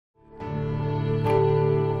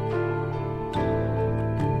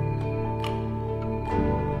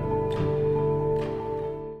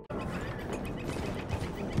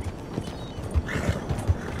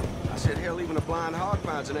Flying hog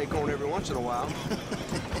finds an acorn every once in a while.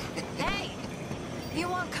 Hey, you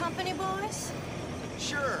want company, boys?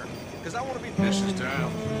 Sure, because I want to be Mrs.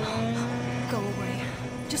 Downes. Go away.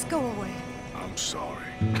 Just go away. I'm sorry.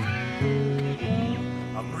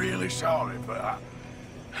 I'm really sorry, but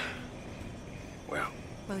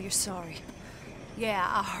Well, you're sorry. Yeah,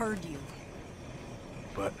 I heard you.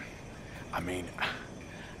 But, I mean,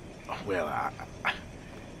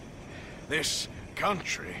 this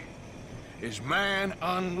country is man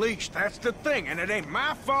unleashed. That's the thing, and it ain't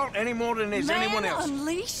my fault any more than it is anyone else. Man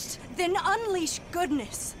unleashed? Then unleash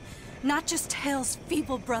goodness. Not just hell's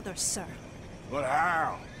feeble brothers, sir. But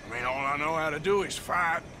how? I mean, all I know how to do is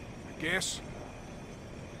fight, I guess.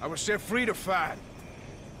 I was set free to fight.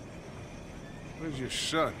 Where's your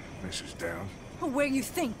son, Mrs. Downes? Where you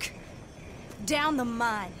think? Down the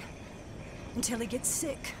mine. Until he gets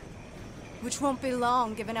sick. Which won't be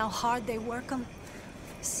long, given how hard they work him.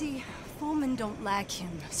 See, foremen don't like him,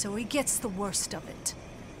 so he gets the worst of it.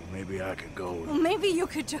 Maybe I could go. Well, maybe you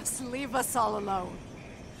could just leave us all alone.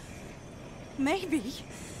 Maybe.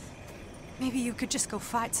 Maybe you could just go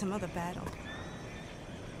fight some other battle.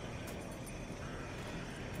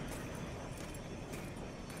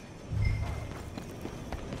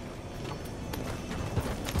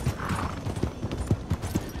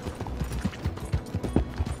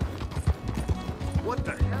 What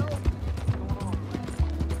the hell?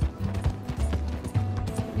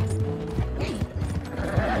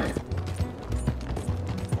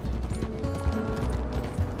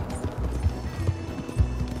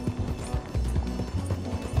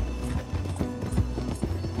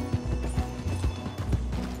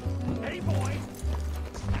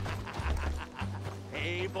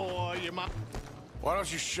 Why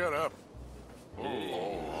don't you shut up? Oh,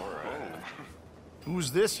 all right.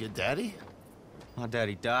 Who's this, your daddy? My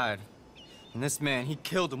daddy died. And this man, he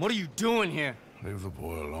killed him. What are you doing here? Leave the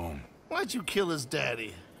boy alone. Why'd you kill his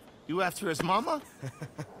daddy? You after his mama?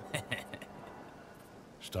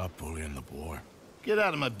 Stop bullying the boy. Get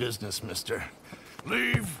out of my business, mister.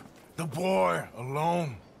 Leave the boy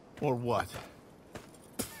alone. Or what?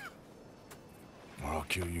 Or I'll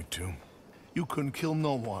kill you too. You couldn't kill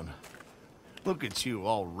no one. Look at you,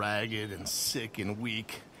 all ragged and sick and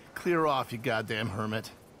weak. Clear off, you goddamn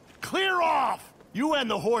hermit. Clear off! You and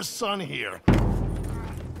the horse son here.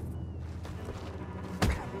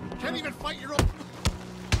 Can't even fight your own...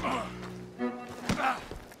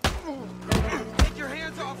 Take your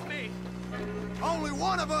hands off me! Only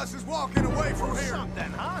one of us is walking away from here.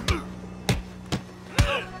 Something, huh?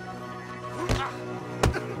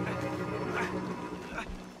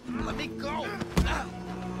 Let me go.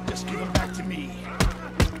 Just give him back to me.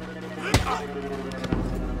 Get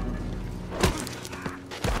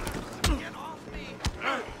off me!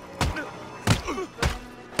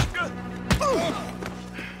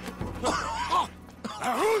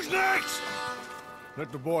 Now who's next?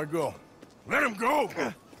 Let the boy go. Let him go!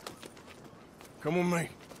 Come with me.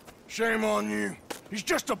 Shame on you. He's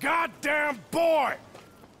just a goddamn boy!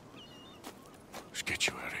 Let's get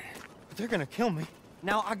you out of here. But they're gonna kill me.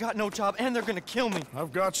 Now I got no job and they're gonna kill me.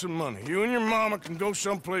 I've got some money. You and your mama can go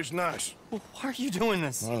someplace nice. Well, why are you doing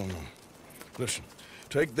this? I don't know. Listen,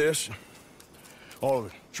 take this. All of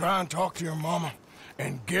it. Try and talk to your mama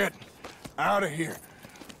and get out of here.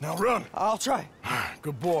 Now run. I'll try.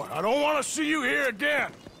 Good boy. I don't want to see you here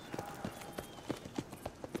again.